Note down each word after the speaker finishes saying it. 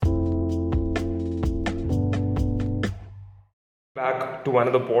Back to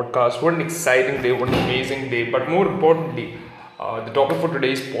another podcast. What an exciting day, what an amazing day. But more importantly, the topic for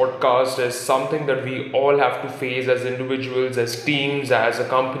today's podcast is something that we all have to face as individuals, as teams, as a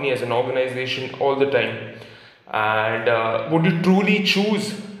company, as an organization all the time. And what you truly choose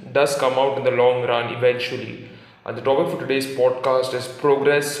does come out in the long run eventually. The topic for today's podcast is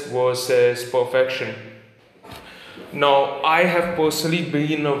progress versus perfection. Now, I have personally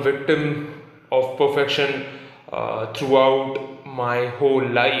been a victim of perfection throughout my whole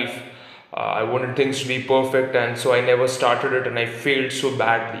life. I wanted things to be perfect, and so I never started it, and I failed so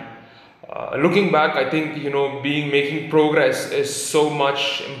badly. Looking back, I think being making progress is so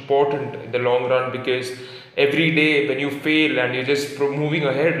much important in the long run because every day when you fail and you're just moving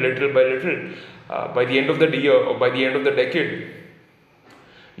ahead little by little, by the end of the year or by the end of the decade,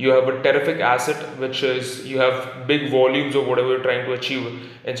 you have a terrific asset, which is you have big volumes of whatever you're trying to achieve,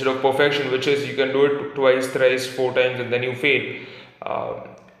 instead of perfection, which is you can do it twice, thrice, four times, and then you fail. uh,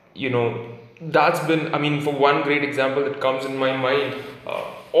 that's been, I mean, for one great example that comes in my mind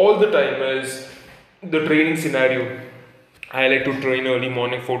all the time is the training scenario. I like to train early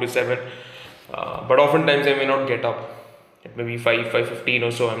morning 4 to 7, but oftentimes I may not get up. It may be 5:15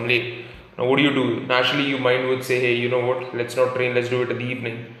 or so, I'm late. Now what do? Naturally your mind would say, hey, you know what, let's not train, let's do it in the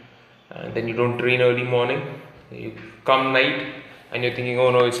evening. And then you don't train early morning, you come night and you're thinking, oh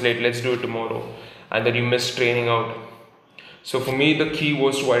no, it's late, let's do it tomorrow. And then you miss training out. So for me the key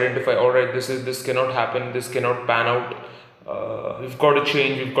was to identify, all right, this cannot happen, this cannot pan out. We've got to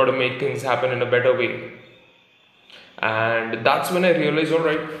change, we've got to make things happen in a better way. And that's when I realized, all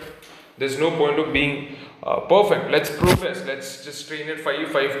right, there's no point of being perfect. Let's progress. Let's just train at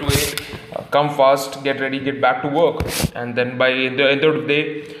 5 to 8. Come fast, get ready, get back to work. And then by the end of the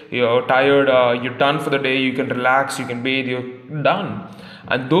day, you're tired, you're done for the day, you can relax, you can bathe, you're done.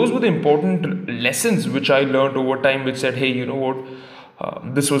 And those were the important lessons which I learned over time, which said, hey, you know what,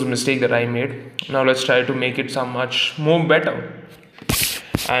 this was a mistake that I made. Now let's try to make it so much more better.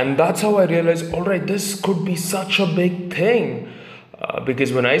 And that's how I realized, all right, this could be such a big thing.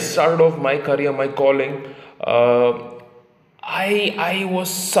 Because when I started off my career, my calling, I was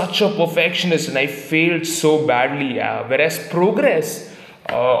such a perfectionist and I failed so badly. Whereas progress,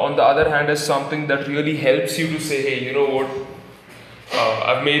 on the other hand, is something that really helps you to say, hey, you know what,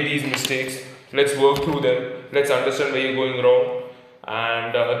 I've made these mistakes. Let's work through them. Let's understand where you're going wrong.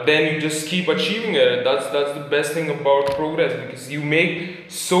 And then you just keep achieving it. That's the best thing about progress, because you make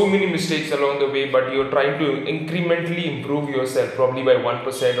so many mistakes along the way, but you're trying to incrementally improve yourself, probably by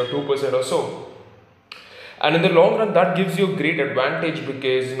 1% or 2% or so. And in the long run, that gives you a great advantage,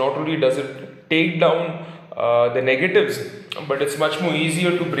 because not only does it take down the negatives, but it's much more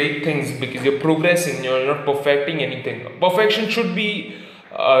easier to break things because you're progressing, you're not perfecting anything. Perfection should be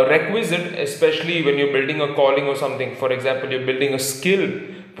requisite, especially when you're building a calling or something. For example, you're building a skill.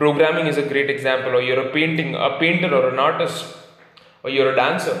 Programming is a great example. Or you're a painter or an artist, or you're a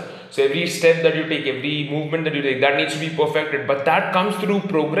dancer. So every step that you take, every movement that you take, that needs to be perfected. But that comes through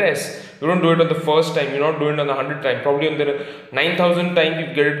progress. You don't do it on the first time. You're not doing it on the 100th time. Probably on the 9,000th time you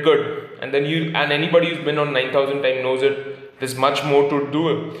get it good. And then anybody who's been on 9,000 time knows it. There's much more to do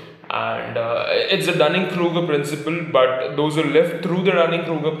it. And it's a Dunning-Kruger principle, but those who live through the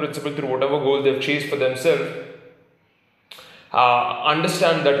Dunning-Kruger principle, through whatever goal they've chased for themselves,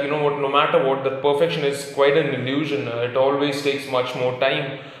 understand that, no matter what, the perfection is quite an illusion. It always takes much more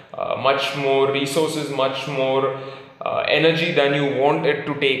time, much more resources, much more energy than you want it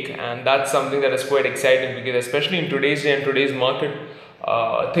to take. And that's something that is quite exciting, because especially in today's day and today's market,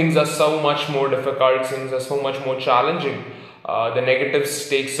 things are so much more difficult, things are so much more challenging. The negatives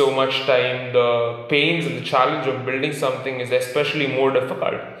take so much time, the pains and the challenge of building something is especially more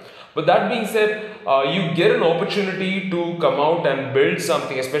difficult. But that being said, you get an opportunity to come out and build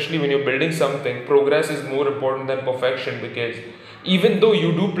something, especially when you're building something. Progress is more important than perfection, because even though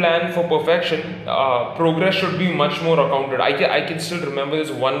you do plan for perfection, progress should be much more accounted. I can still remember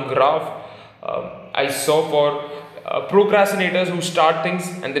this one graph I saw for procrastinators who start things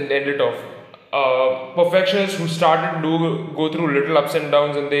and then end it off. Perfectionists who started to go through little ups and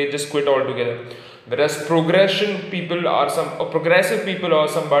downs and they just quit altogether. Whereas progressive people are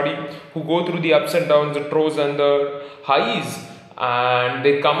somebody who go through the ups and downs, the pros and the highs, and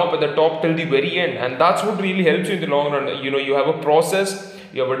they come up at the top till the very end. And that's what really helps you in the long run. You have a process,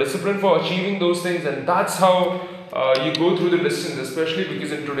 you have a discipline for achieving those things, and that's how you go through the distance. Especially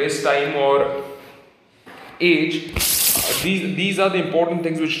because in today's time or age, these are the important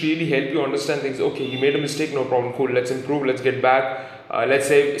things which really help you understand things. Okay, you made a mistake, no problem, cool, let's improve, let's get back, let's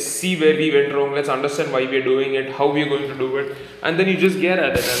say see where we went wrong, let's understand why we're doing it, how we're going to do it, and then you just get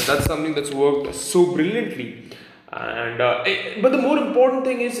at it. And that's something that's worked so brilliantly. But the more important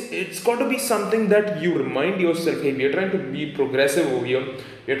thing is, it's got to be something that you remind yourself, hey, we are trying to be progressive over here,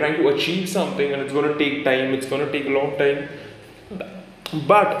 we are trying to achieve something, and it's going to take time, it's going to take a long time,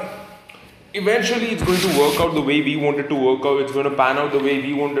 but eventually it's going to work out the way we want it to work out, it's going to pan out the way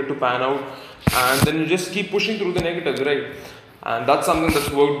we want it to pan out, and then you just keep pushing through the negatives, right? And that's something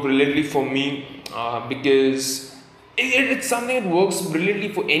that's worked brilliantly for me, because it's something that works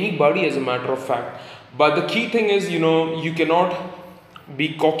brilliantly for anybody, as a matter of fact. But the key thing is, you cannot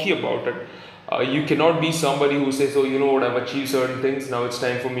be cocky about it. You cannot be somebody who says, oh, you know what, I've achieved certain things, now it's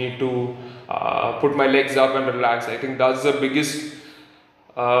time for me to put my legs up and relax. I think that's the biggest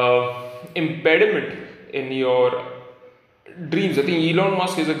impediment in your dreams. I think Elon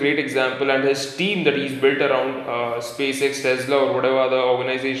Musk is a great example, and his team that he's built around SpaceX, Tesla, or whatever other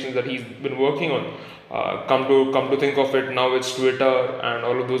organizations that he's been working on. Come to think of it, now it's Twitter and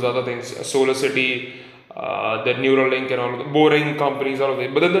all of those other things, Solar City, the Neuralink, and all of the boring companies, all of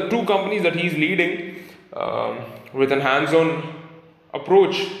it. But then the two companies that he's leading with an hands-on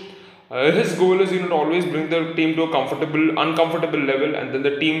approach. His goal is, to always bring the team to a uncomfortable level, and then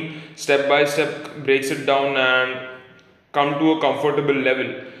the team step by step breaks it down and come to a comfortable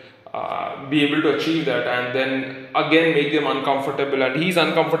level, be able to achieve that, and then again make them uncomfortable, and he's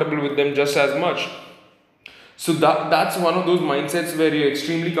uncomfortable with them just as much. So that's one of those mindsets where you're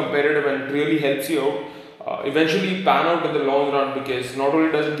extremely competitive and it really helps you out. Eventually pan out in the long run, because not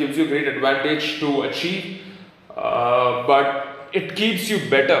only does it gives you a great advantage to achieve, but it keeps you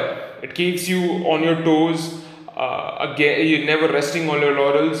better. It keeps you on your toes. Again, you're never resting on your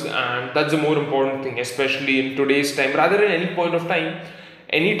laurels, and that's the more important thing, especially in today's time. Rather than any point of time,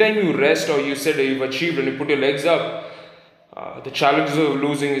 anytime you rest, or you said you've achieved and you put your legs up, the challenges of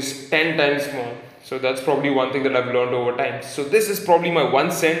losing is 10 times more. So that's probably one thing that I've learned over time. So this is probably my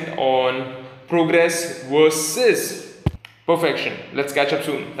 1 cent on progress versus perfection. Let's catch up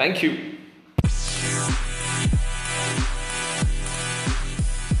soon. Thank you.